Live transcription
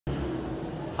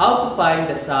How to find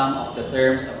the sum of the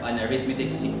terms of an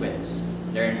arithmetic sequence.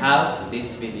 Learn how in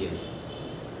this video.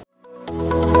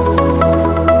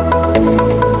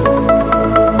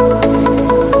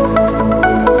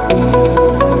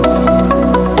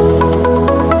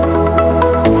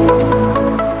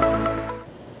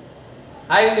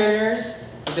 Hi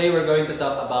learners! Today we're going to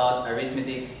talk about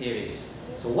arithmetic series.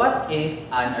 So what is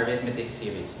an arithmetic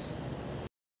series?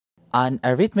 An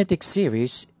arithmetic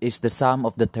series is the sum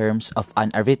of the terms of an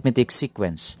arithmetic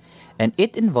sequence, and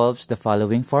it involves the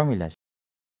following formulas.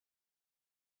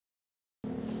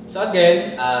 So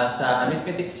again, sa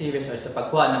arithmetic series or sa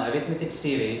pagkuha ng arithmetic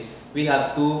series, we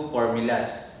have two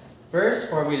formulas.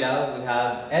 First formula, we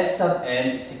have S sub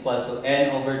n is equal to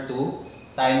n over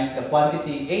 2 times the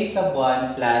quantity a sub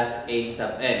 1 plus a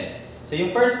sub n. So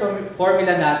yung first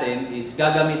formula natin is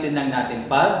gagamitin lang natin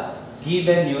pag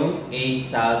given yung a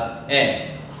sub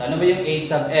n. So ano ba yung a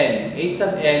sub n? Yung a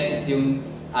sub n is yung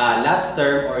last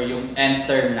term or yung nth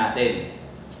term natin.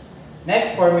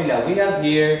 Next formula, we have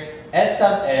here S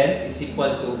sub n is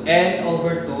equal to n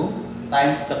over 2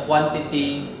 times the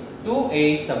quantity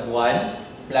 2a sub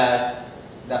 1 plus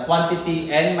the quantity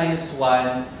n minus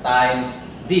 1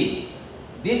 times d.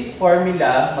 This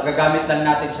formula, magagamit lang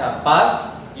natin siya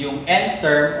pag yung nth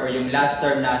term or yung last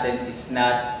term natin is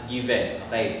not given.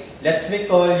 Okay. Let's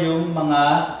recall yung mga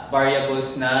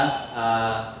variables na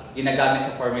ginagamit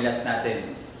sa formulas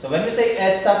natin. So when we say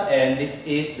S sub n, this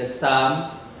is the sum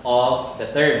of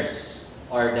the terms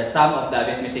or the sum of the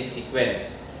arithmetic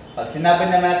sequence. Pag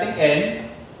sinabi na natin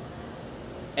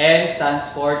n stands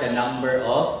for the number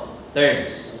of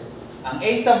terms. Ang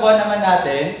a sub 1 naman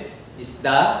natin is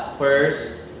the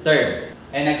first term.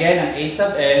 And again, ang a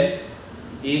sub n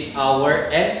is our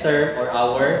nth term or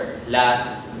our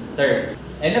last term.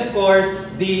 And of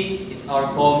course, d is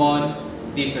our common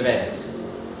difference.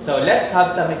 So let's have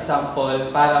some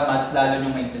example para mas lalo nyo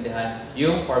maintindihan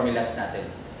yung formulas natin.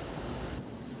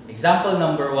 Example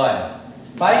number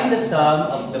 1. Find the sum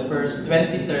of the first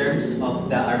 20 terms of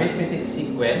the arithmetic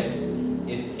sequence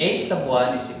if a sub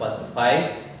 1 is equal to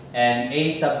 5 and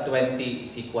a sub 20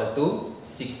 is equal to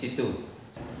 62.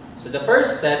 So the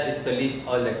first step is to list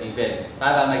all the given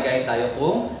para may guide tayo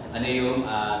kung ano yung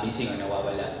missing o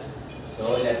nawawala.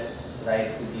 So let's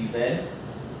write to given.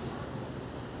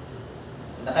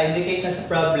 So, naka-indicate na sa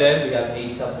problem, we have a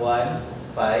sub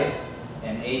 1, 5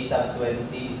 and a sub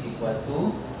 20 is equal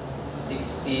to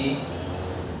 62.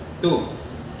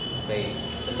 Okay.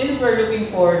 So since we're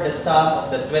looking for the sum of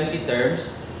the 20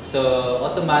 terms, so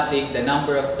automatic the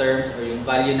number of terms or yung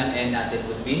value ng n natin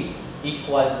would be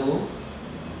equal to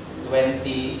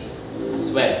 20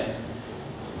 as well.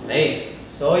 Okay.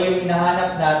 So yung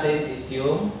hinahanap natin is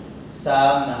yung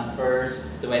sum ng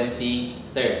first 20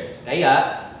 terms.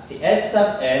 Kaya si S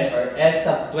sub n or S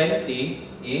sub 20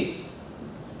 is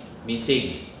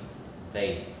missing.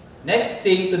 Okay. Next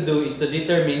thing to do is to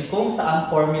determine kung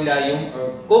saang formula yung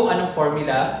or kung anong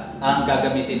formula ang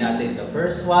gagamitin natin, the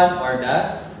first one or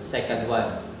the second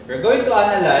one. If we're going to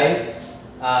analyze,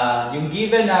 yung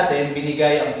given natin,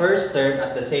 binigay ang first term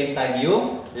at the same time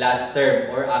yung last term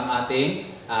or ang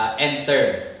ating nth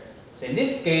term. So in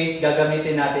this case,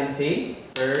 gagamitin natin si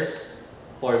first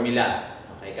formula.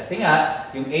 Okay, kasi nga,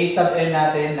 yung a sub n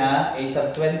natin na a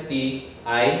sub 20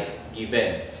 ay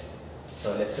given.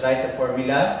 So let's write the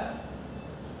formula.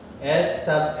 S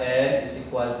sub n is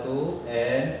equal to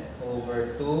n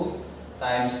over 2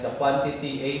 times the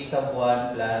quantity a sub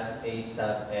 1 plus a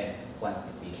sub n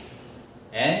quantity.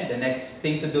 And the next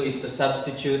thing to do is to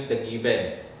substitute the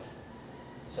given.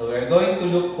 So we're going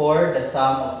to look for the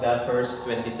sum of the first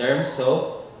 20 terms.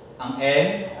 So ang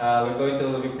n, we're going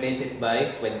to replace it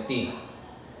by 20.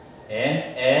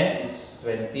 And n is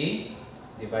 20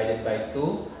 divided by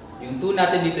 2. Yung 2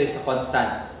 natin dito is a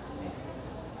constant.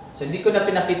 So hindi ko na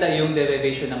pinakita yung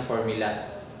derivation ng formula.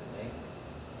 Okay.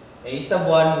 A sub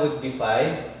 1 would be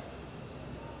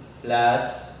 5 plus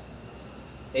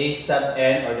a sub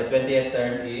n or the 20th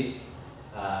term is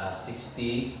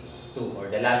 62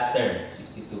 or the last term,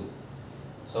 62.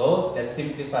 So let's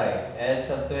simplify.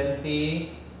 S sub 20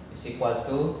 is equal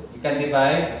to, you can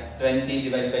divide 20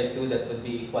 divided by 2, that would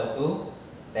be equal to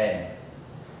 10.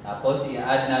 Tapos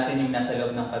i-add natin yung nasa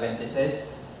loob ng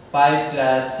parentheses. 5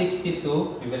 plus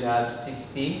 62, we will have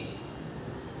 67.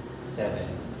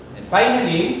 And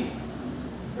finally,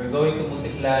 we're going to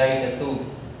multiply the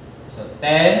 2. So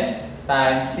 10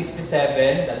 times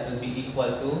 67, that will be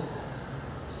equal to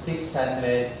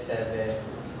 670.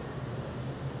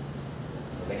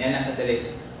 So ganyan ang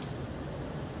kadali.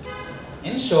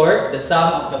 In short, the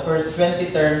sum of the first 20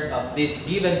 terms of this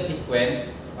given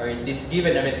sequence or this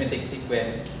given arithmetic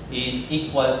sequence is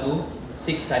equal to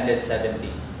 670.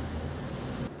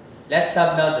 Let's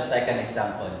have now the second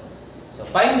example. So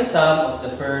find the sum of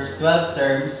the first 12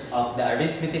 terms of the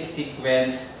arithmetic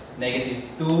sequence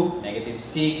 -2,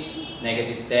 -6,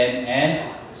 -10, and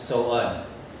so on.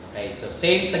 Okay, so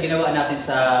same sa ginawa natin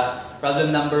sa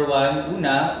problem number 1.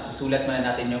 Una, susulat muna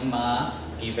natin yung mga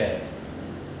given.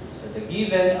 So the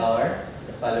given are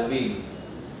the following.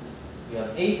 We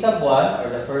have a sub 1,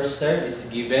 or the first term is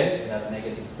given. We have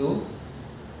 -2.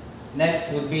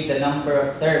 Next would be the number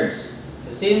of terms.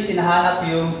 So since hinahanap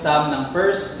yung sum ng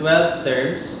first 12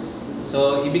 terms,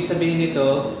 so ibig sabihin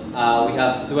nito, we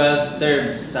have 12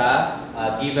 terms sa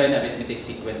given arithmetic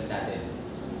sequence natin.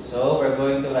 So we're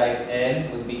going to write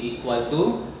n would be equal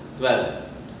to 12.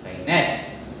 Okay,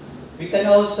 next, we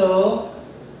can also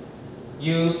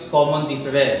use common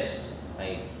difference.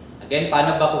 Okay. Again,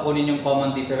 paano ba kukunin yung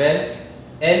common difference?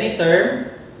 Any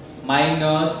term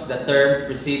minus the term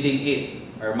preceding it,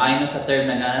 or minus a term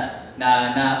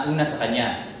na una sa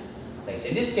kanya. Okay,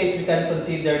 so in this case, we can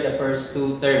consider the first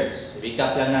two terms.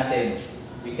 Recap lang natin.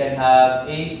 We can have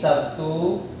a sub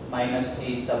 2 minus a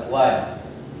sub 1.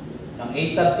 So ang a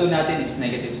sub 2 natin is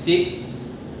 -6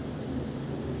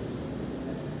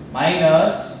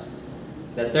 minus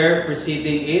the term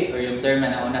preceding it, or yung term na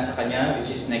nauna sa kanya,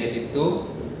 which is -2.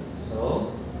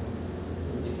 So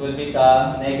it will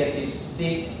become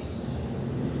 -6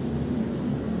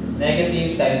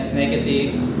 negative times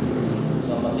negative.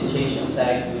 So mag-change yung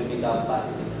sign, will become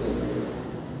 +2.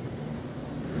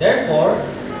 Therefore,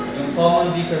 yung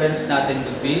common difference natin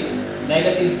would be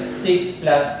 -6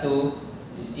 plus 2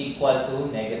 is equal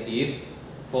to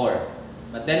 -4.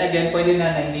 But then again, pwede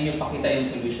na hindi nyo pakita yung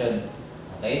solution.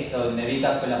 Okay, so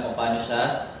na-recap ko lang kung paano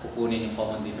siya kukunin yung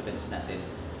common difference natin.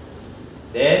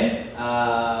 Then,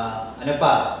 ano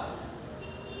pa?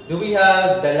 Do we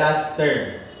have the last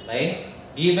term? Okay?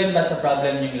 Given ba sa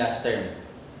problem yung last term?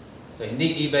 So,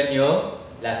 hindi given yung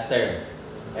last term.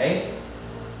 Okay?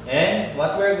 And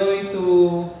what we're going to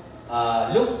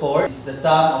look for is the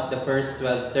sum of the first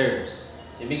 12 terms.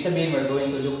 So, ibig sabihin, we're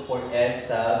going to look for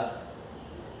S sub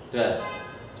 12.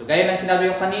 So, gaya ng sinabi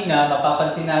ko kanina,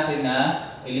 mapapansin natin na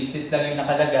ellipsis lang yung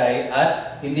nakalagay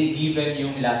at hindi given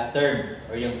yung last term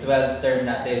or yung 12th term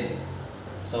natin.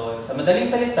 So, sa madaling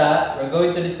salita, we're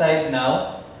going to decide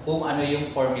now kung ano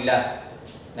yung formula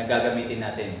na gagamitin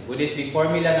natin. Would it be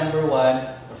formula number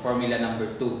 1 or formula number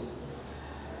 2?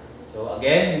 So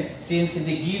again, since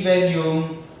hindi given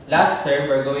yung last term,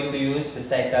 we're going to use the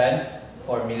second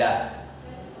formula.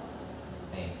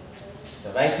 Okay.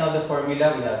 So right now the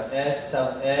formula, we have S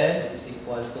sub n is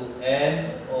equal to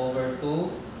n over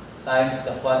 2 times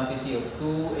the quantity of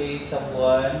 2a sub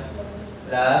 1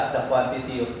 plus the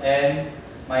quantity of n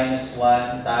minus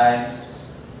 1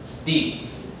 times d.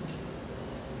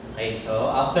 Okay, so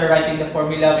after writing the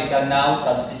formula, we can now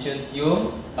substitute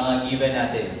yung mga given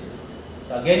natin.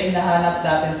 So again, hinahanap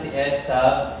natin si S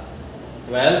sub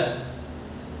 12.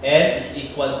 N is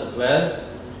equal to 12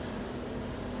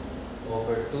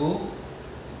 over 2.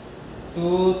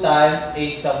 2 times a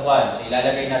sub 1. So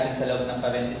ilalagay natin sa loob ng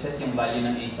parentheses yung value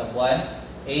ng a sub 1.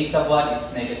 A sub 1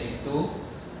 is -2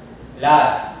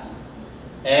 plus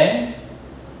n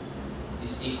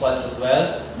is equal to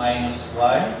 12 minus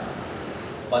 1.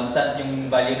 Constant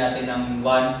yung value natin ng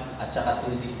 1 at saka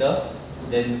 2 dito.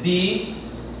 Then d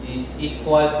is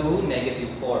equal to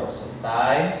 -4. So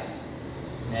times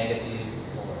 -4.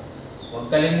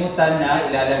 Huwag kalimutan na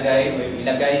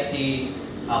ilagay si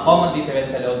common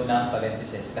difference sa loob ng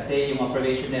parentheses. Kasi yung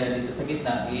operation nila dito sa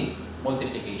gitna is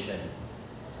multiplication.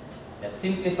 Let's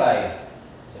simplify.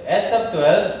 So S sub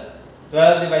 12,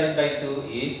 12 divided by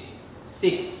 2 is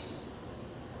 6.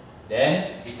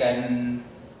 Then we can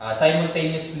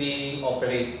simultaneously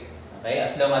operate. Okay?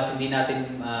 As long as hindi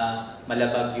natin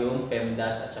malabag yung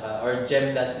PEMDAS at saka, or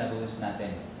GEMDAS na rules natin.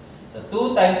 So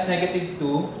 2 times -2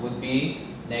 would be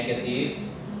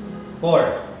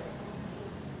 -4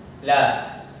 plus,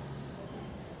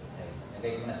 okay,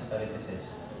 lagay ko na sa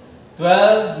parentheses,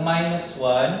 12 minus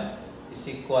 1 is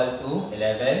equal to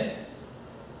 11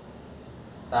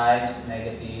 times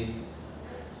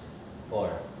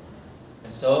 -4.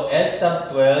 So S sub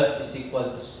 12 is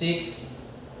equal to 6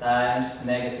 times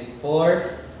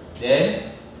 -4.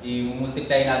 Then,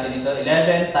 i-multiply natin ito.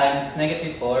 11 times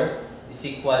 -4 is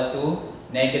equal to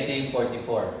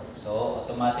 -44. So,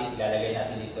 automatic ilalagay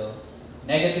natin dito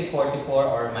 -44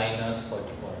 or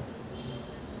 -44.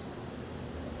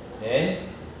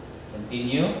 Then,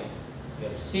 continue. We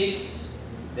have 6.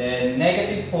 Then,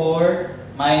 -4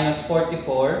 minus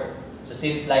 44. So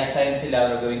since like sign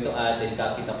sila, we're going to add and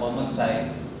copy the common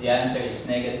sign. The answer is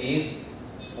 -48.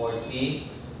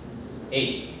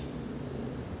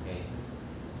 Okay.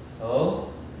 So,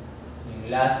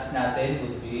 yung last natin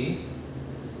would be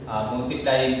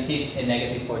multiplying 6 and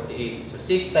negative 48. So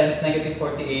 6 times negative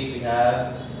 48, we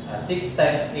have 6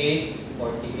 times 8,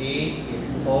 48,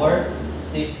 4,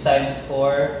 6 times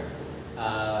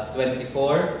 4,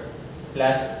 24,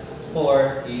 plus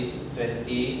 4 is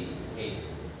 28.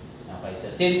 Okay, so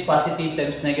since positive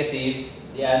times negative,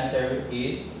 the answer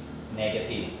is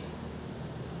negative.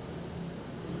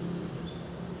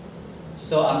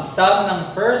 So, ang sum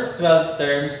ng first 12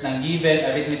 terms ng given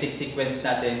arithmetic sequence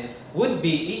natin would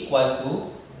be equal to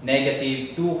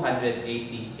negative 288.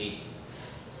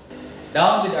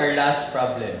 Down with our last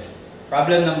problem.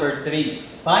 Problem number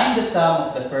 3. Find the sum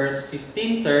of the first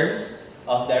 15 terms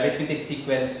of the arithmetic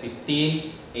sequence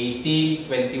 15, 18,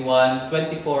 21,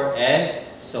 24, and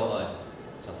so on.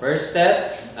 So, first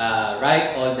step,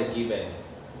 write all the given.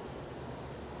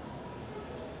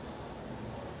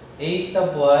 A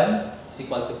sub 1 is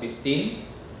equal to 15.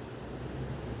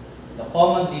 The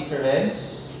common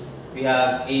difference, we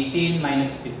have 18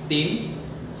 minus 15.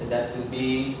 So that will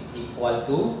be equal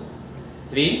to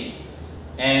 3.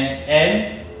 And n,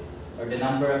 or the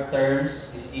number of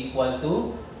terms, is equal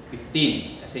to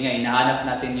 15. Kasi nga, inahanap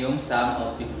natin yung sum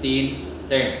of 15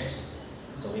 terms.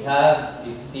 So we have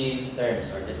 15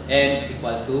 terms, or that n is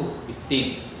equal to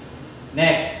 15.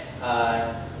 Next,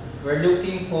 we're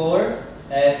looking for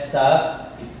S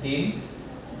sub 15.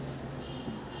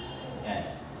 Yan.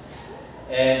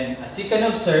 And as you can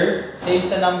observe, same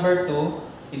sa number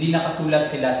 2, hindi nakasulat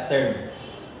si last term.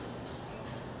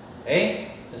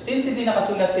 Okay? So since hindi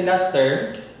nakasulat si last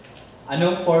term,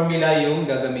 anong formula yung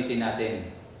gagamitin natin?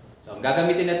 So ang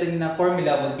gagamitin natin na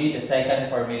formula would be the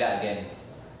second formula again.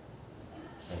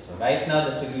 Okay, so right now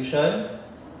the solution,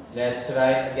 let's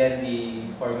write again the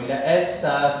formula. S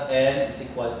sub n is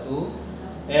equal to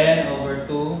n over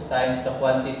 2 times the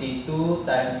quantity 2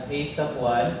 times a sub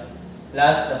 1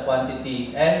 plus the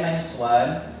quantity n minus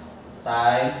 1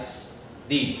 times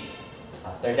d.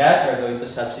 After that, we're going to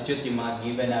substitute yung mga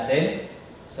given natin.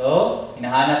 So,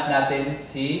 hinahanap natin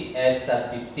si S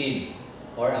sub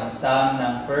 15 or ang sum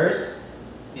ng first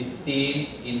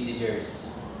 15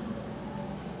 integers.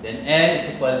 Then n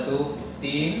is equal to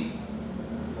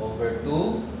 15 over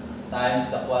 2 times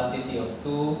the quantity of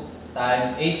 2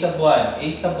 times a sub 1. A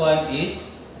sub 1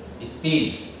 is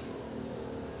 15.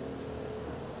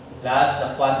 Plus the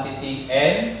quantity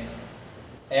n.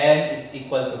 N is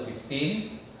equal to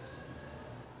 15.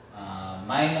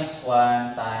 Minus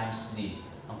 1 times d.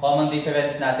 Ang common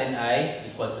difference natin ay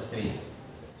equal to 3.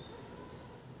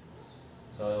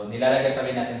 So, nilalagay pa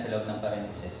rin natin sa loob ng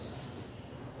parentheses.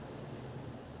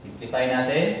 Simplify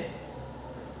natin.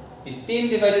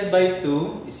 15 divided by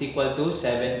 2 is equal to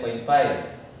 7.5.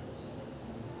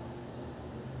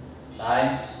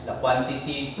 Times the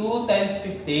quantity 2 times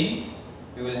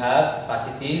 15, we will have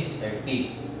positive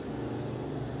 30.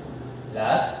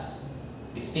 Plus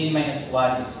 15 minus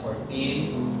 1 is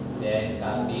 14, then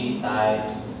copy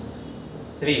times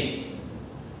 3.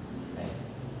 Okay.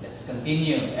 Let's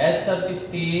continue. S sub 15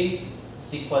 is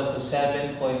equal to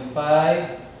 7.5,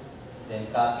 then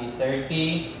copy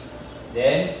 30,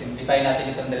 then simplify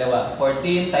natin itong dalawa.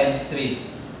 14 times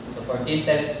 3. So 14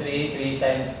 times 3, 3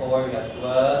 times 4, we have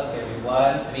 12, carry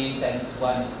 1, 3 times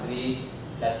 1 is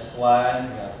 3, plus 1,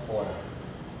 we have 4.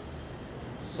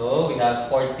 So we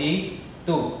have 42.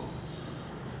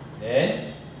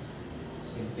 Then,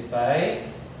 simplify,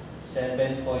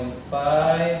 7.5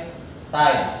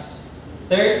 times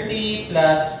 30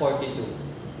 plus 42.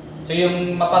 So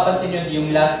yung mapapansin nyo,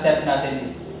 yung last step natin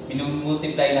is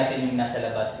minumultiply natin yung nasa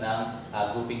labas ng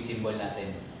grouping symbol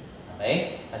natin.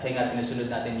 Okay? Kasi nga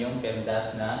sinusunod natin yung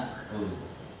PEMDAS na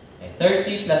rules. Okay.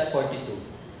 30 plus 42.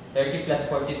 30 plus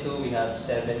 42, we have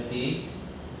 72.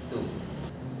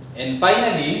 And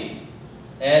finally,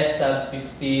 S sub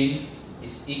 15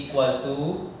 is equal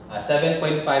to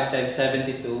 7.5 times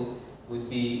 72 would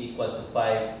be equal to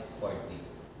 540.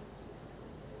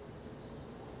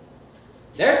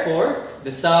 Therefore, the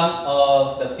sum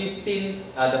of the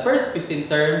first 15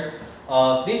 terms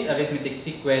of this arithmetic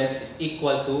sequence is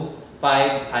equal to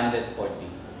 540.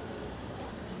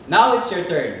 Now it's your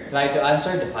turn. Try to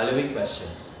answer the following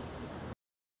questions.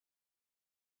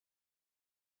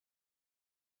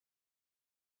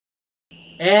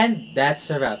 And that's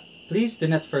a wrap. Please do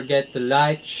not forget to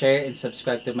like, share, and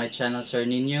subscribe to my channel, Sir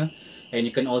Ninyo. And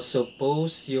you can also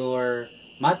post your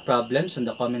math problems in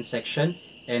the comment section.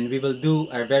 And we will do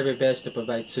our very best to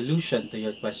provide solution to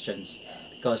your questions.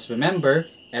 Because remember,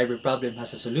 every problem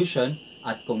has a solution.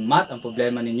 At kung math ang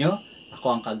problema ninyo, ako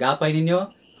ang kaagapay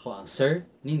ninyo, ako ang Sir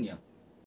Ninyo.